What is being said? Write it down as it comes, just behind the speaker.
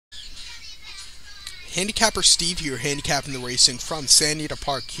Handicapper Steve here, handicapping the racing from San Anita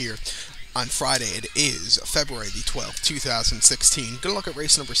Park here on Friday. It is February the 12th, 2016. Gonna look at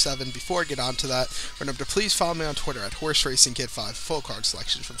race number 7. Before I get on to that, remember to please follow me on Twitter at HorseRacingKid5, full card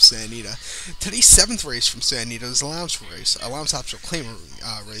selection from San Anita. Today's 7th race from San Anita is allowance race, allowance optional claim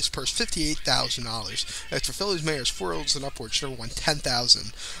race, purse $58,000. That's for fillies, mares, 4-year-olds and upwards, which never won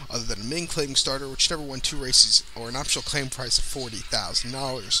 $10,000, other than a main claim starter, which never won 2 races, or an optional claim price of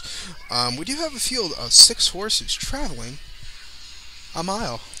 $40,000. We do have a field of 6 horses traveling a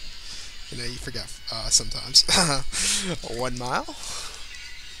mile. You know, you forget sometimes. 1 mile.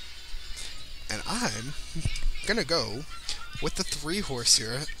 And I'm gonna go with the 3 horse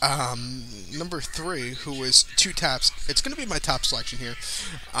here. Number 3, who was 2 taps. It's gonna be my top selection here.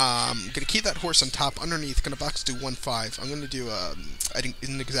 Gonna keep that horse on top. Underneath, gonna box do 1.5. I'm gonna do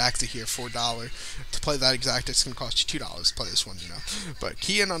an exacta here, $4. To play that exacta, it's gonna cost you $2 to play this one, you know. But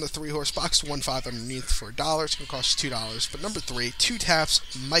key in on the 3 horse, box to 1.5 underneath for $1. It's gonna cost you $2. But number 3, 2 taps.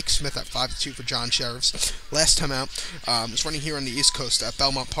 Mike Smith at 5-2 for John Sheriffs. Last time out, was running here on the East Coast at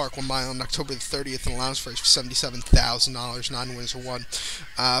Belmont Park 1 mile on October the 30th, and allowance race for $77,000. 9 wins or 1.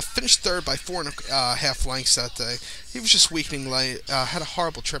 Finished 3rd by 4.5 lengths that day. He was just weakening late. Had a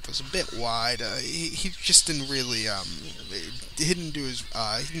horrible trip. It was a bit wide. He just didn't really. He didn't do his.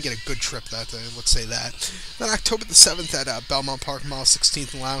 He didn't get a good trip that day. Let's say that. Then October the 7th at Belmont Park, mile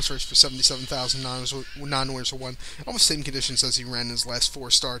 16th, allowance race for $77,000. 9 wins or 1. Almost same conditions as he ran in his last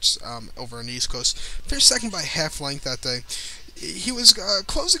 4 starts over on the East Coast. Finished 2nd by half length that day. He was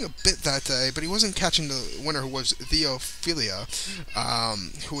closing a bit that day, but he wasn't catching the winner, who was Theophilia,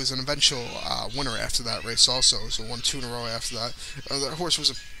 who was an eventual winner after that race also, so won 2 in a row after that. That horse was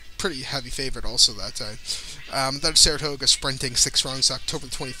a pretty heavy favorite also that day. Then Saratoga sprinting 6 runs, October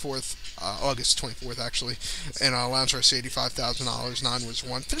 24th, August 24th actually, and allowance race $85,000, 9 was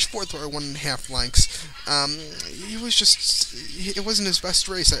 1. Finished 4th by 1.5 lengths. He was just, it wasn't his best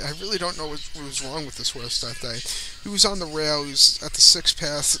race. I really don't know what was wrong with this horse that day. He was on the rail, he was at the 6th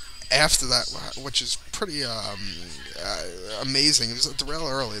pass after that, which is pretty amazing. He was at the rail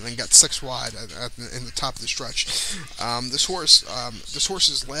early, then got 6 wide in the top of the stretch. This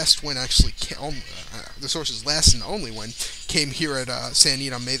horse's last win actually this horse's last and only win came here at San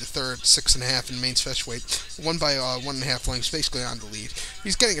Anita on May the 3rd, 6.5 in mains fetch weight, won by 1.5 lengths, basically on the lead.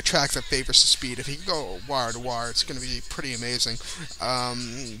 He's getting a track that favors the speed. If he can go wire to wire, it's going to be pretty amazing.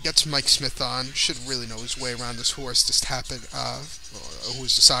 Gets Mike Smith on, should really know his way around this horse. This Tappet, who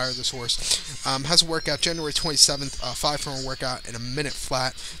is the sire of this horse, has a workout January 27th, 5-4 workout in a minute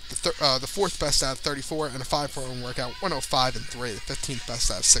flat. The 4th best out of 34, and a 5-4 workout, 105 and 3. The 15th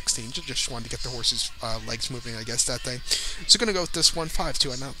best out of 16. Just wanted to get the horse's legs moving, I guess, that day. So gonna go with this one,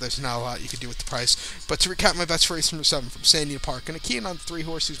 5-2. I know there's not a lot you could do with the price, but to recap my best race number 7 from San Anita Park, gonna key in on the 3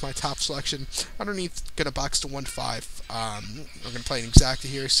 horses, my top selection. Underneath, gonna box to 1.5. I'm gonna play an exacta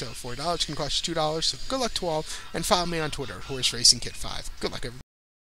here, so $4 can cost you $2. So good luck to all, and follow me on Twitter, HorseRacingKid5. Good luck, everybody.